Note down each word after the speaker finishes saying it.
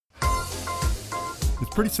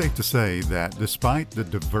It's pretty safe to say that despite the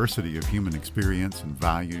diversity of human experience and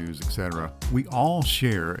values, etc., we all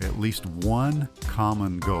share at least one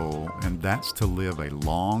common goal, and that's to live a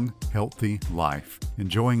long, healthy life,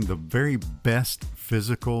 enjoying the very best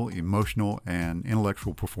physical, emotional, and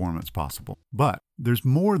intellectual performance possible. But there's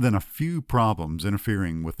more than a few problems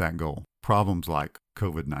interfering with that goal. Problems like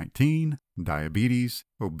COVID-19, diabetes,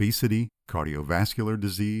 obesity, cardiovascular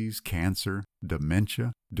disease, cancer,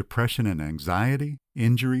 dementia, depression and anxiety,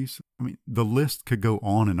 injuries. The list could go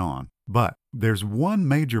on and on. But there's one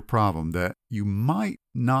major problem that you might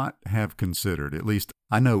not have considered. At least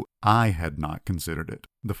I know I had not considered it.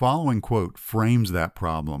 The following quote frames that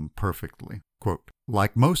problem perfectly. Quote,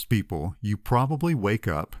 "Like most people, you probably wake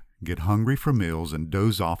up, get hungry for meals, and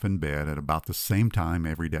doze off in bed at about the same time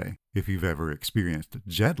every day. If you've ever experienced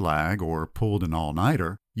jet lag or pulled an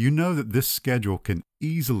all-nighter, you know that this schedule can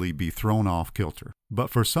easily be thrown off kilter.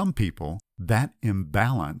 But for some people, that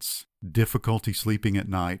imbalance, difficulty sleeping at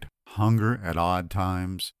night, hunger at odd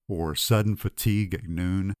times, or sudden fatigue at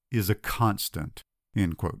noon, is a constant."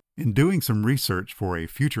 End quote. In doing some research for a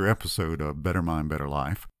future episode of Better Mind, Better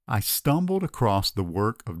Life, I stumbled across the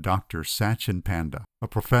work of Dr. Sachin Panda, a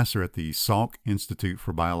professor at the Salk Institute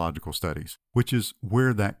for Biological Studies, which is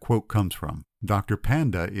where that quote comes from. Dr.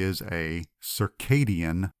 Panda is a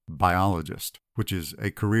circadian biologist, which is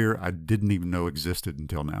a career I didn't even know existed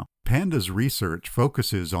until now. Panda's research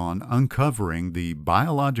focuses on uncovering the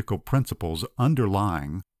biological principles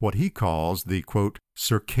underlying what he calls the, quote,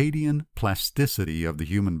 circadian plasticity of the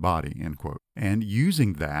human body, end quote, and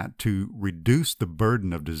using that to reduce the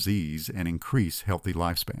burden of disease and increase healthy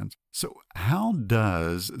lifespans. So how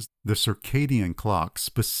does the circadian clock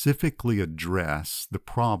specifically address the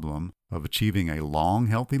problem of achieving a long,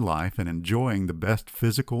 healthy life and enjoying the best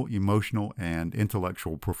physical, emotional, and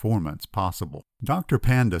intellectual performance possible? Dr.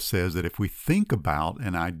 Panda says that if we think about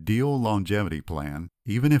an ideal longevity plan,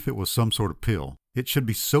 even if it was some sort of pill, it should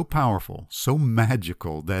be so powerful, so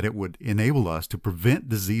magical that it would enable us to prevent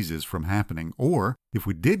diseases from happening, or if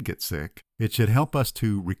we did get sick, it should help us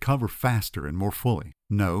to recover faster and more fully.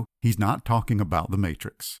 No, he's not talking about the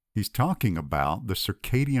Matrix. He's talking about the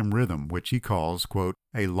circadian rhythm, which he calls, quote,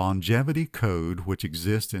 a longevity code which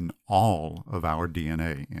exists in all of our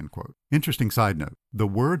DNA, end quote. Interesting side note, the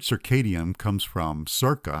word circadian comes from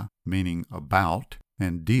circa, meaning about,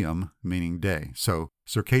 and diem, meaning day. So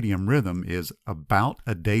circadian rhythm is about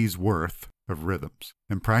a day's worth of rhythms.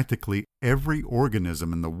 And practically every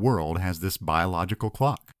organism in the world has this biological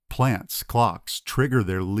clock. Plants' clocks trigger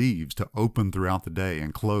their leaves to open throughout the day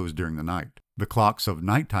and close during the night. The clocks of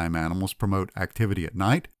nighttime animals promote activity at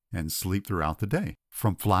night and sleep throughout the day.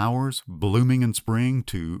 From flowers blooming in spring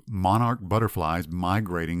to monarch butterflies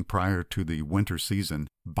migrating prior to the winter season,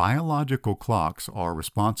 biological clocks are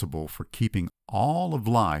responsible for keeping all of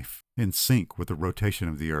life in sync with the rotation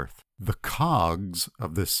of the earth. The cogs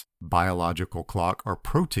of this biological clock are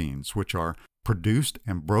proteins, which are produced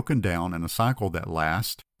and broken down in a cycle that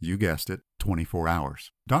lasts, you guessed it, 24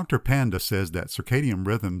 hours. Dr. Panda says that circadian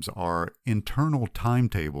rhythms are internal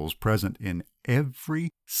timetables present in every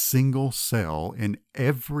single cell in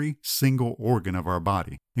every single organ of our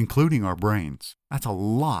body, including our brains. That's a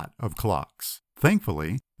lot of clocks.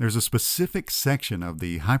 Thankfully, there's a specific section of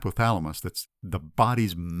the hypothalamus that's the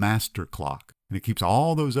body's master clock, and it keeps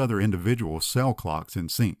all those other individual cell clocks in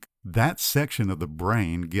sync. That section of the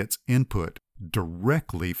brain gets input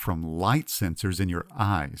directly from light sensors in your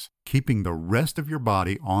eyes, keeping the rest of your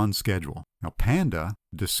body on schedule. Now, Panda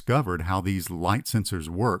discovered how these light sensors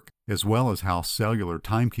work, as well as how cellular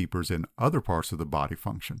timekeepers in other parts of the body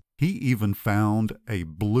function. He even found a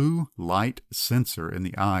blue light sensor in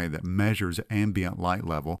the eye that measures ambient light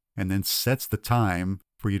level and then sets the time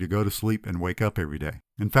for you to go to sleep and wake up every day.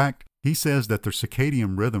 In fact, he says that the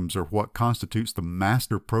circadian rhythms are what constitutes the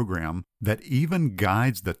master program that even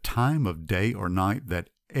guides the time of day or night that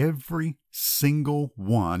every single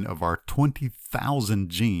one of our 20,000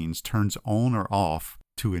 genes turns on or off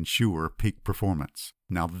to ensure peak performance.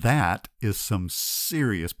 Now that is some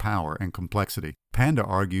serious power and complexity. Panda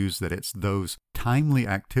argues that it's those timely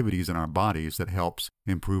activities in our bodies that helps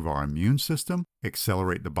improve our immune system,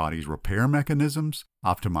 accelerate the body's repair mechanisms,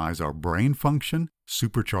 optimize our brain function,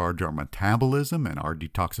 supercharge our metabolism and our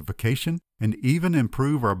detoxification, and even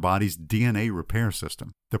improve our body's DNA repair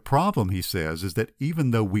system. The problem, he says, is that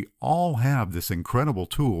even though we all have this incredible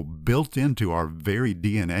tool built into our very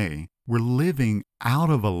DNA, we're living out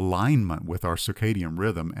of alignment with our circadian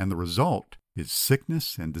rhythm, and the result is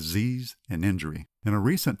sickness and disease and injury. In a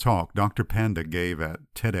recent talk Dr. Panda gave at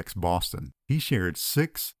TEDx Boston, he shared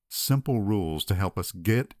 6 simple rules to help us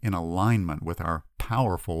get in alignment with our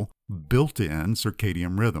powerful, built-in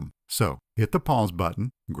circadian rhythm. So, hit the pause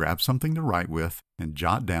button, grab something to write with, and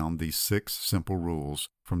jot down these 6 simple rules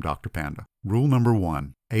from Dr. Panda. Rule number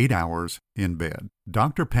 1, 8 hours in bed.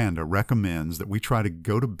 Dr. Panda recommends that we try to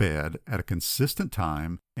go to bed at a consistent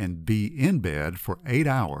time and be in bed for 8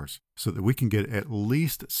 hours so that we can get at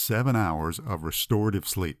least 7 hours of restorative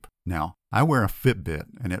sleep. Now, I wear a Fitbit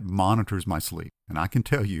and it monitors my sleep, and I can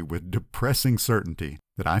tell you with depressing certainty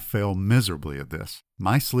that I fail miserably at this.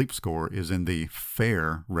 My sleep score is in the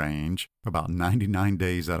fair range, about 99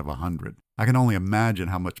 days out of 100. I can only imagine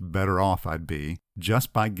how much better off I'd be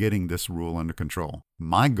just by getting this rule under control.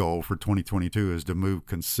 My goal for 2022 is to move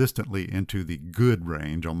consistently into the good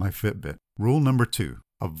range on my Fitbit. Rule number 2.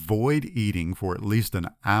 Avoid eating for at least an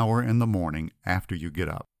hour in the morning after you get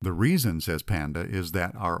up. The reason, says Panda, is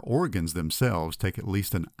that our organs themselves take at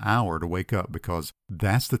least an hour to wake up because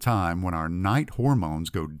that's the time when our night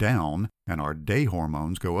hormones go down and our day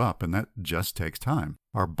hormones go up, and that just takes time.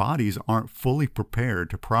 Our bodies aren't fully prepared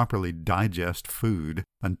to properly digest food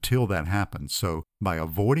until that happens. So by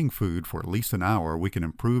avoiding food for at least an hour, we can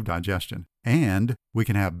improve digestion and we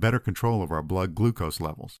can have better control of our blood glucose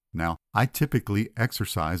levels. Now, I typically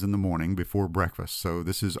exercise in the morning before breakfast, so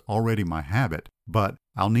this is already my habit, but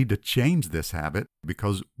I'll need to change this habit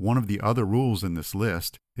because one of the other rules in this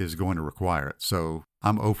list is going to require it. So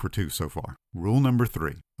I'm 0 for 2 so far. Rule number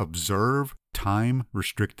 3, observe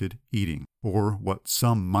time-restricted eating, or what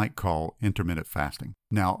some might call intermittent fasting.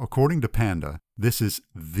 Now, according to Panda, this is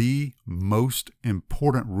the most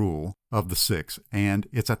important rule of the 6, and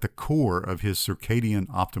it's at the core of his circadian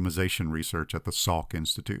optimization research at the Salk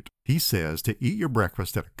Institute. He says to eat your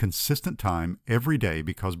breakfast at a consistent time every day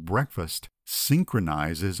because breakfast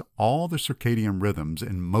synchronizes all the circadian rhythms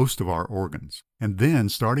in most of our organs. And then,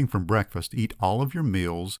 starting from breakfast, eat all of your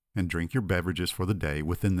meals and drink your beverages for the day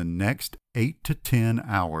within the next 8 to 10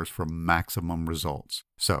 hours for maximum results.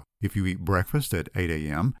 So, if you eat breakfast at 8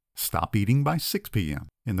 a.m., stop eating by 6 p.m.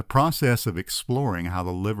 In the process of exploring how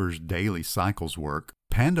the liver's daily cycles work,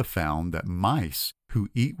 Panda found that mice who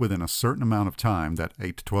eat within a certain amount of time, that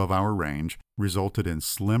 8 to 12 hour range, resulted in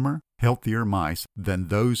slimmer, healthier mice than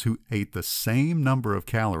those who ate the same number of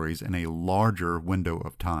calories in a larger window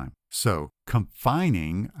of time. So,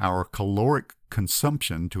 confining our caloric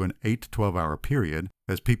consumption to an 8 to 12 hour period,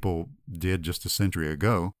 as people did just a century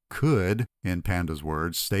ago, could, in Panda's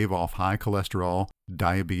words, stave off high cholesterol,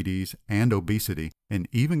 diabetes, and obesity, and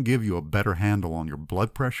even give you a better handle on your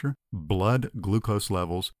blood pressure, blood glucose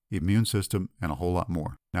levels, immune system, and a whole lot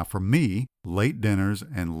more. Now for me, late dinners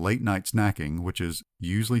and late night snacking, which is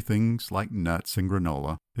usually things like nuts and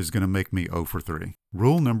granola, is going to make me 0 for 3.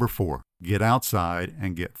 Rule number 4, get outside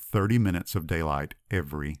and get 30 minutes of daylight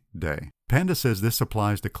every day. Panda says this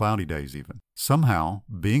applies to cloudy days even. Somehow,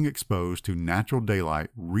 being exposed to natural daylight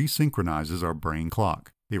resynchronizes our brain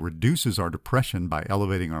clock. It reduces our depression by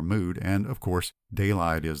elevating our mood, and of course,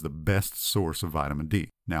 daylight is the best source of vitamin D.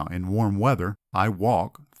 Now, in warm weather, I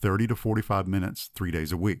walk 30 to 45 minutes 3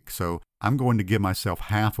 days a week, so I'm going to give myself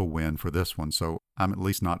half a win for this one, so I'm at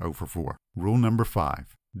least not 0 for 4. Rule number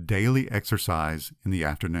 5, daily exercise in the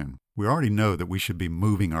afternoon. We already know that we should be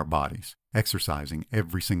moving our bodies, exercising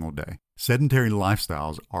every single day. Sedentary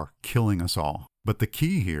lifestyles are killing us all. But the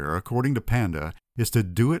key here, according to Panda, is to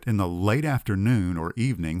do it in the late afternoon or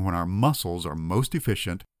evening when our muscles are most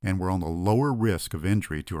efficient and we're on the lower risk of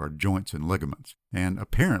injury to our joints and ligaments. And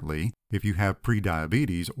apparently, if you have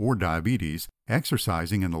prediabetes or diabetes,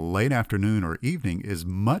 exercising in the late afternoon or evening is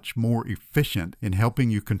much more efficient in helping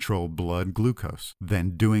you control blood glucose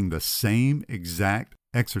than doing the same exact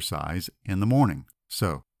exercise in the morning.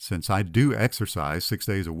 So, since I do exercise 6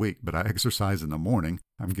 days a week, but I exercise in the morning,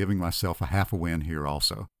 I'm giving myself a half a win here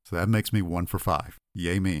also. So that makes me 1 for 5.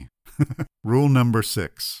 Yay me. Rule number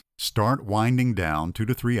 6, start winding down 2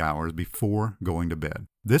 to 3 hours before going to bed.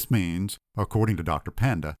 This means, according to Dr.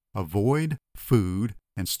 Panda, avoid food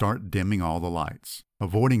and start dimming all the lights.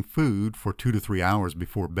 Avoiding food for 2 to 3 hours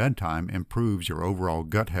before bedtime improves your overall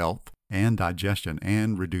gut health and digestion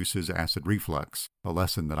and reduces acid reflux, a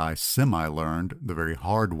lesson that I semi-learned the very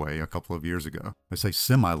hard way a couple of years ago. I say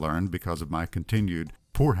semi-learned because of my continued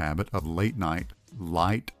poor habit of late night,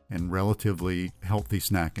 light, and relatively healthy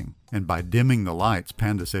snacking. And by dimming the lights,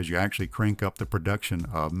 Panda says you actually crank up the production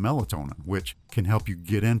of melatonin, which can help you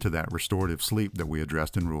get into that restorative sleep that we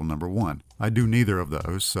addressed in rule number 1. I do neither of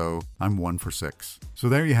those, so I'm 1 for 6. So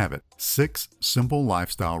there you have it. 6 simple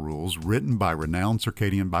lifestyle rules written by renowned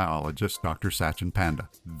circadian biologist Dr. Sachin Panda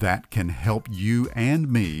that can help you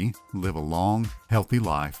and me live a long, healthy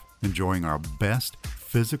life, enjoying our best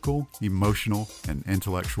physical, emotional, and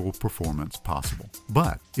intellectual performance possible.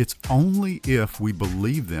 But it's only if we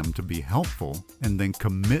believe them to be helpful and then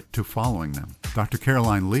commit to following them. Dr.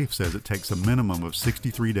 Caroline Leaf says it takes a minimum of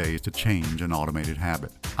 63 days to change an automated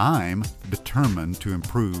habit. I'm determined to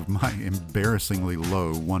improve my embarrassingly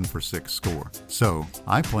low 1 for 6 score. So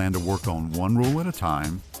I plan to work on one rule at a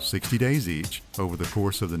time, 60 days each, over the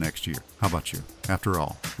course of the next year. How about you? After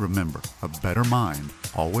all, remember, a better mind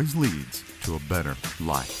always leads to a better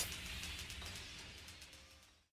life.